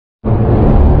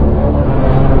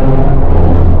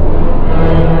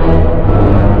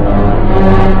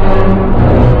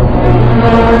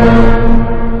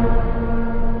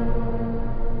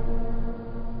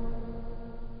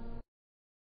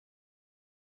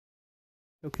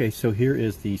Okay, so here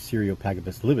is the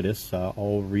Cereopagabus lividus,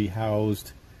 all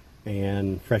rehoused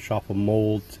and fresh off of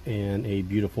mold, and a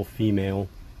beautiful female.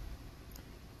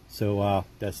 So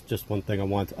that's just one thing I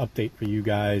want to update for you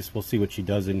guys. We'll see what she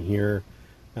does in here.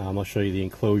 I'll show you the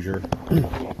enclosure. It's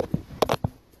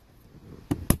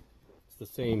the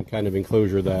same kind of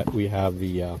enclosure that we have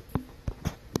the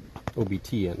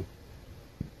OBT in.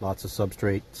 Lots of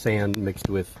substrate, sand mixed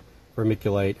with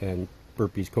vermiculite and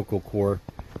Burpee's cocoa coir.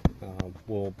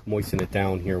 We'll moisten it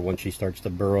down here once she starts to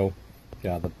burrow.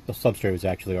 Yeah, the substrate was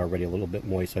actually already a little bit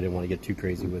moist, so I didn't want to get too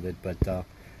crazy with it. But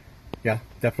yeah,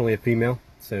 definitely a female,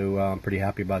 so I'm pretty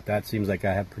happy about that. Seems like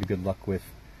I have pretty good luck with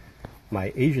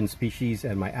my Asian species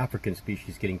and my African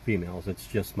species getting females. It's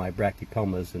just my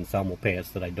Brachypelmas and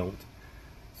Salmopaeus that I don't.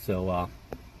 So,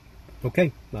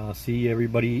 okay, see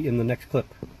everybody in the next clip.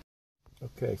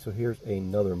 Okay, so here's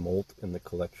another molt in the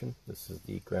collection. This is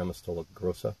the Grammostola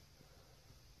grossa,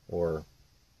 or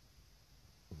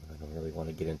I don't really want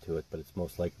to get into it, but it's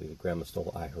most likely the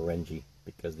Grammostola ihorengi,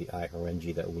 because the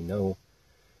ihorengi that we know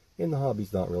in the hobby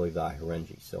is not really the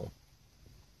ihorengi. So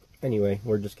anyway,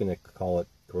 we're just going to call it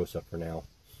grossa for now.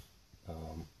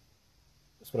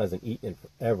 This one hasn't eaten in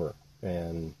forever,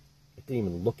 and it didn't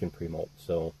even look in pre-molt,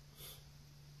 so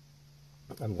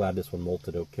I'm glad this one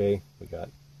molted okay. We got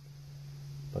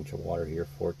a bunch of water here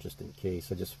for it just in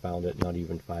case. I just found it not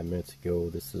even 5 minutes ago.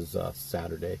 This is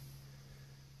Saturday.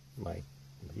 My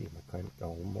kind of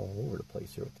all over the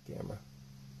place here with the camera.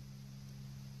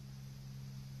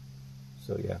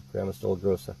 So yeah, Grammostola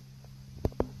grossa.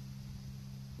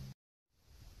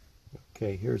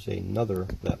 Okay, here's another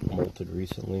that molted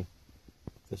recently.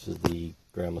 This is the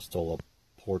Grammostola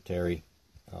porteri,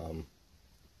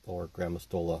 or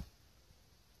Grammostola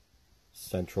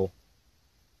central,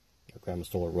 or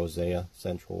Grammostola rosea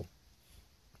central,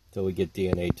 until we get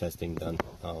DNA testing done.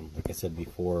 Like I said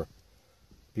before,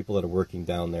 people that are working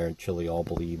down there in Chile all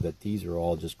believe that these are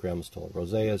all just Grammostola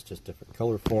roseas, just different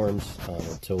color forms,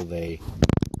 until they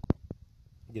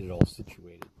get it all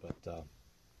situated. But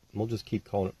we'll just keep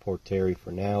calling it porteri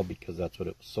for now, because that's what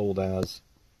it was sold as.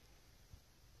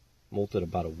 Molted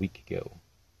about a week ago.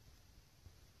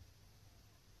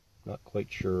 Not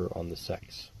quite sure on the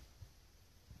sex.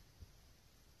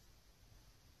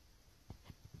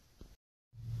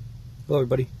 Hello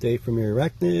everybody, Dave from Your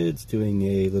Arachnids, doing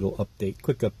a little update,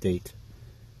 quick update.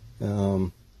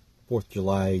 4th of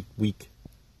July week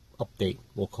update,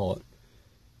 we'll call it.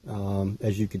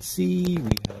 As you can see,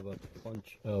 we have a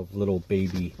bunch of little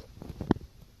baby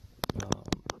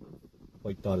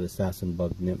white-dotted assassin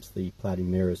bug nymphs, the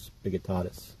Platymerus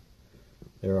biguttatus.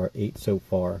 There are 8 so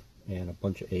far, and a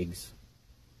bunch of eggs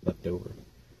left over.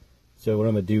 So what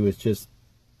I'm going to do is just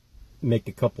make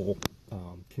a couple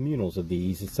communals of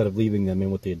these. Instead of leaving them in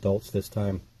with the adults this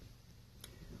time,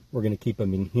 we're going to keep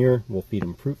them in here. We'll feed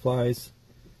them fruit flies.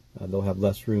 They'll have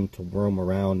less room to roam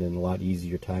around and a lot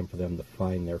easier time for them to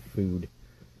find their food,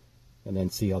 and then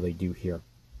see how they do here.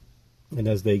 And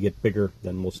as they get bigger,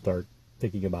 then we'll start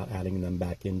thinking about adding them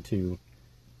back into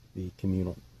the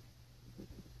communal.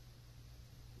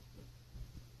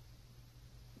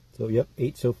 So yep,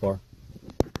 8 so far.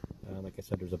 Like I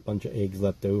said, there's a bunch of eggs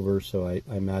left over, so I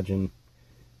imagine,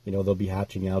 you know, they'll be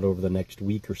hatching out over the next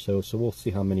week or so, so we'll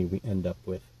see how many we end up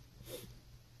with.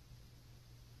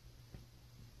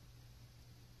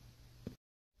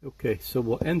 Okay, so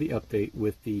we'll end the update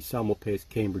with the Salmopaeus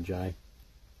cambridgei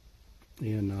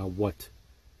and what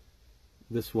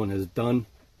this one has done.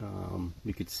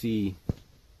 You could see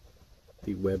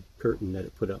the web curtain that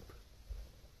it put up,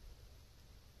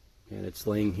 and it's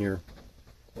laying here.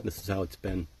 This is how it's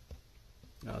been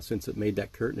since it made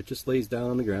that curtain. It just lays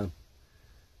down on the ground.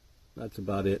 That's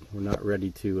about it. We're not ready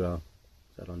to is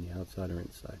that on the outside or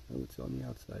inside? Oh, it's on the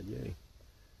outside. Yay.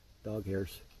 Dog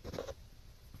hairs.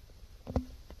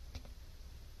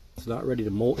 It's not ready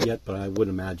to molt yet, but I would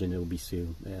imagine it will be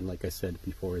soon. And like I said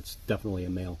before, it's definitely a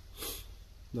male.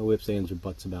 No ifs, ands, or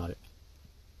buts about it.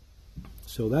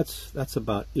 So that's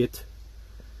about it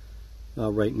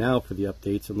right now for the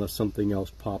updates, unless something else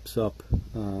pops up.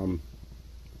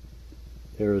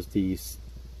 There's the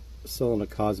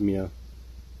Selenocosmia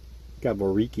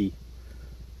gaboriki.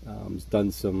 Has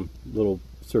done some little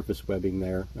surface webbing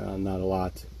there, not a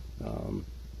lot.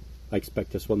 I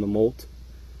expect this one to molt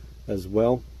as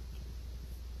well.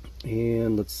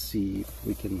 And let's see if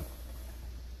we can,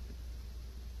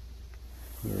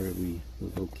 where do we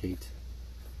locate?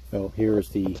 Oh, here's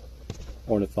the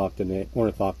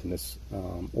Ornithoctonus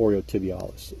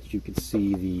oreotibialis. As you can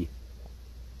see, the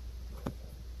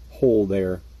hole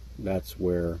there, that's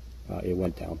where it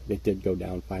went down. It did go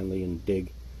down finally and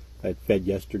dig. I had fed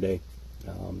yesterday.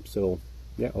 So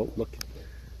yeah, oh look,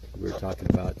 we were talking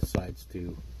about decides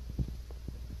to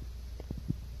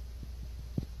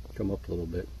come up a little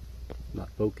bit. Not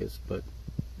focused, but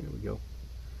there we go.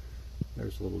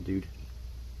 There's a little dude.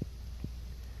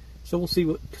 So we'll see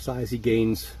what size he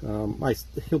gains.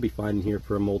 He'll be fine in here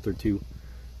for a molt or two,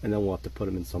 and then we'll have to put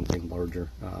him in something larger.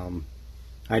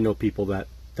 I know people that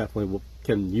definitely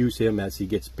can use him as he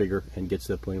gets bigger and gets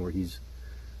to the point where he's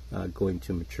going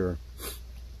to mature.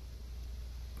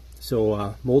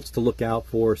 So molts to look out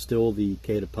for: still the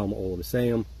Catapelma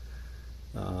olivaceum,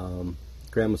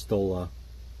 Grammostola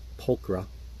pulchra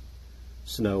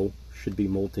snow should be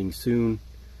molting soon.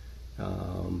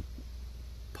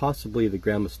 Possibly the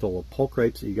Grammostola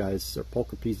pulchripes that you guys, or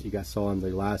pulchripes that you guys saw in the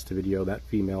last video. That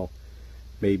female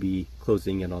may be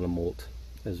closing in on a molt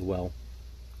as well.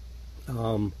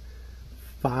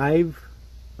 5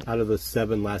 out of the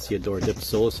 7 Lasiodora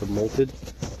difficilis have molted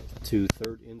to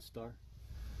 3rd instar.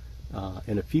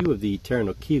 And a few of the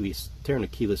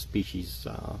Tarantulas species,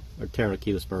 or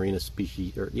Tarantulas marinus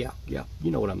species, or yeah, you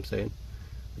know what I'm saying.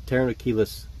 The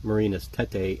Tarantulas marinus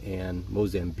tete and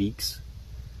Mozambiques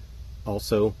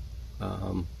also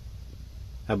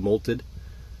have molted.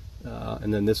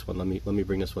 And then this one, let me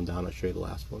bring this one down. I'll show you the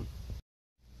last one.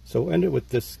 So we'll end it with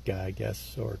this guy, I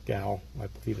guess, or gal. I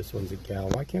believe this one's a gal.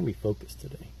 Why can't we focus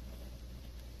today?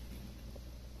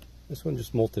 This one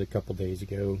just molted a couple days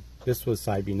ago. This was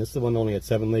Sibean. This is the one that only had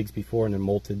 7 legs before and then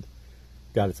molted.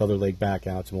 Got its other leg back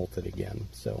out. It's molted again.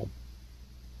 So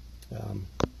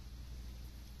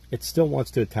it still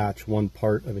wants to attach one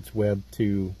part of its web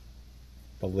to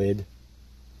the lid.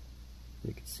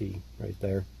 You can see right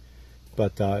there.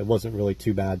 But it wasn't really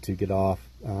too bad to get off.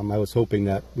 I was hoping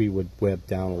that we would web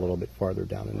down a little bit farther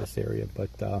down in this area, but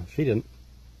she didn't.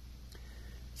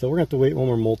 So we're going to have to wait one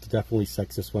more molt to definitely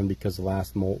sex this one, because the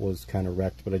last molt was kind of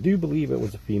wrecked. But I do believe it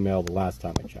was a female the last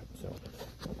time I checked.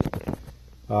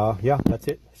 So yeah, that's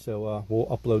it. So we'll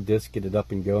upload this, get it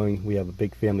up and going. We have a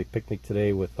big family picnic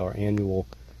today with our annual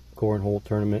cornhole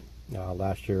tournament.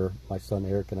 Last year, my son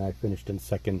Eric and I finished in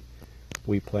 2nd.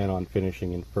 We plan on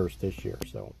finishing in 1st this year.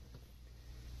 So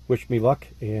wish me luck,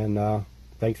 and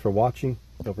thanks for watching.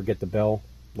 Don't forget the bell,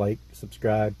 like,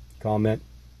 subscribe, comment,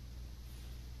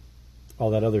 all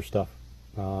that other stuff.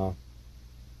 Have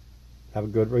a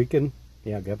good weekend.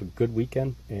 Yeah, have a good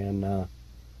weekend, and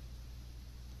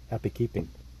happy keeping.